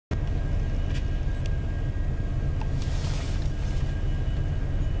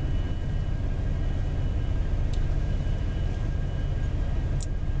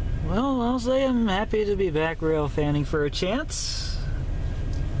I'll say I'm happy to be back rail fanning for a chance.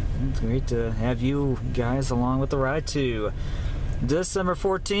 It's great to have you guys along with the ride too. December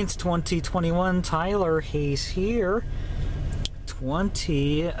 14th, 2021, Tyler Hayes here.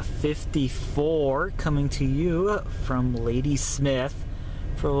 2054 coming to you from Ladysmith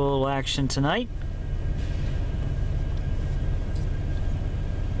for a little action tonight.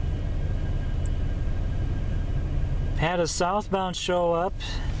 Had a southbound show up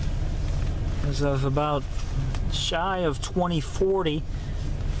as of about shy of 2040.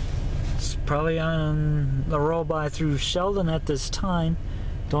 It's probably on the roll by through Sheldon at this time.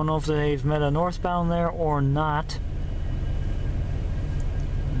 Don't know if they've met a northbound there or not.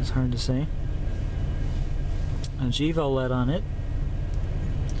 It's hard to say. A Gevo led on it.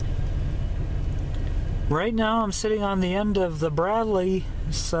 Right now I'm sitting on the end of the Bradley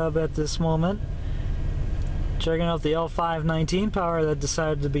sub at this moment, checking out the L519 power that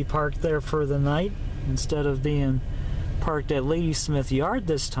decided to be parked there for the night instead of being parked at Ladysmith Yard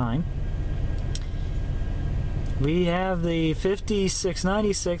this time. We have the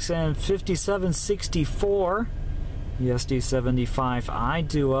 5696 and 5764 ESD75i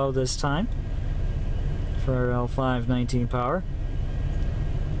duo this time for our L519 power.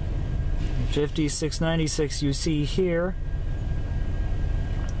 5696 you see here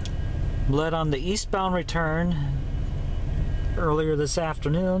led on the eastbound return earlier this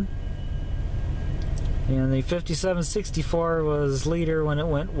afternoon, and the 5764 was leader when it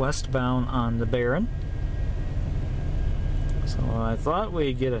went westbound on the Barren. So I thought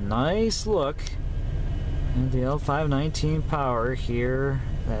we'd get a nice look at the L519 power here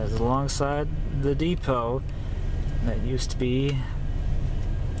that is alongside the depot that used to be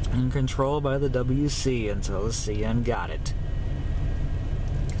in control by the WC until the CN got it.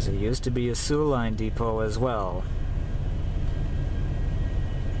 Because it used to be a Sioux Line depot as well.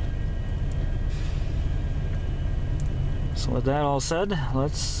 So with that all said,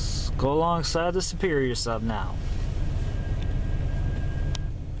 let's go alongside the Superior sub now.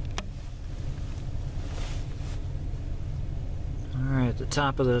 Alright, at the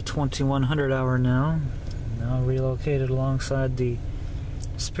top of the 2100 hour now relocated alongside the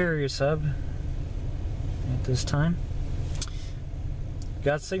Superior sub at this time.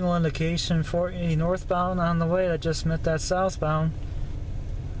 Got signal indication for a northbound on the way that just met that southbound,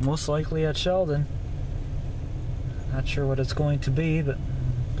 most likely at Sheldon. Not sure what it's going to be, but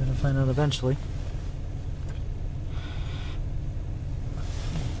I'm gonna find out eventually.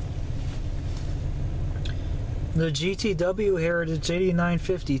 The GTW Heritage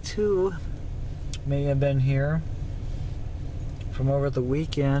 8952 may have been here from over the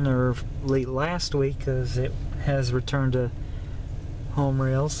weekend or late last week, because it has returned to home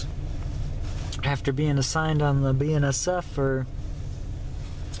rails after being assigned on the BNSF for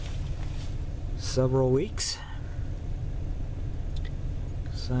several weeks.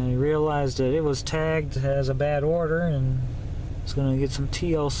 So I realized that it was tagged as a bad order and it's going to get some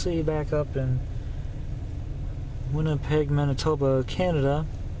TLC back up in Winnipeg, Manitoba, Canada,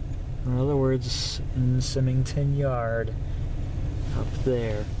 or in other words, in Symington Yard, up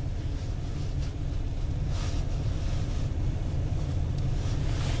there.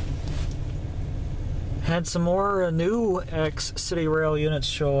 Had some more new ex-Citirail units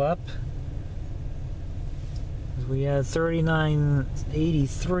show up. We had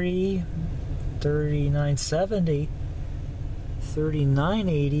 3983, 3970,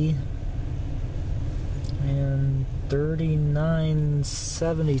 3980, and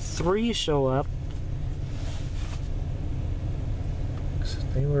 3973 show up.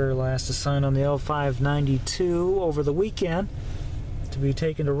 They were last assigned on the L592 over the weekend to be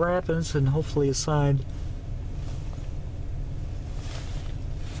taken to Rapids and hopefully assigned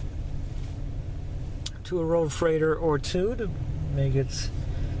to a road freighter or two to make its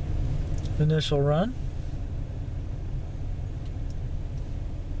initial run.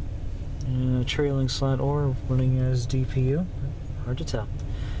 And a trailing slot or running as DPU. Hard to tell.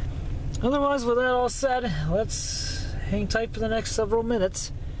 Otherwise, with that all said, let's hang tight for the next several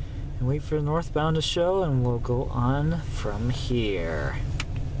minutes and wait for the northbound to show, and we'll go on from here.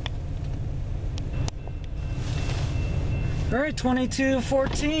 Alright,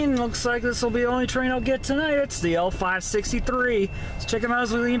 2214. Looks like this will be the only train I'll get tonight. It's the L563. Let's check them out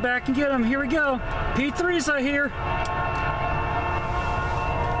as we lean back and get them. Here we go. P3's I hear.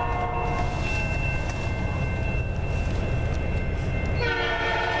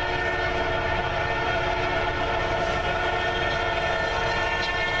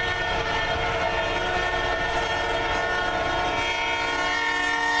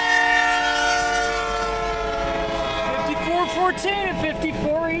 5414 410 and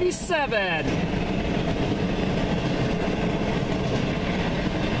 5487.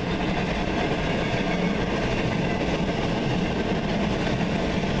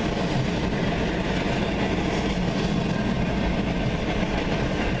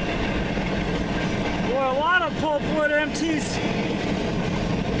 Pulpwood MTs.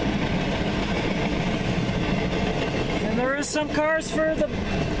 And there is some cars for the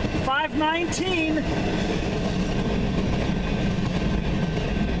 519.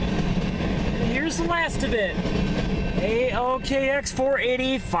 Here's the last of it. OKWY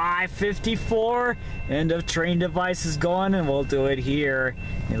 480, 554. End of train device is gone, and we'll do it here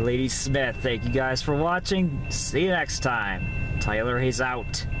in Ladysmith. Thank you guys for watching. See you next time. Tyler Hayes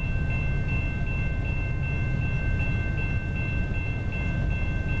out.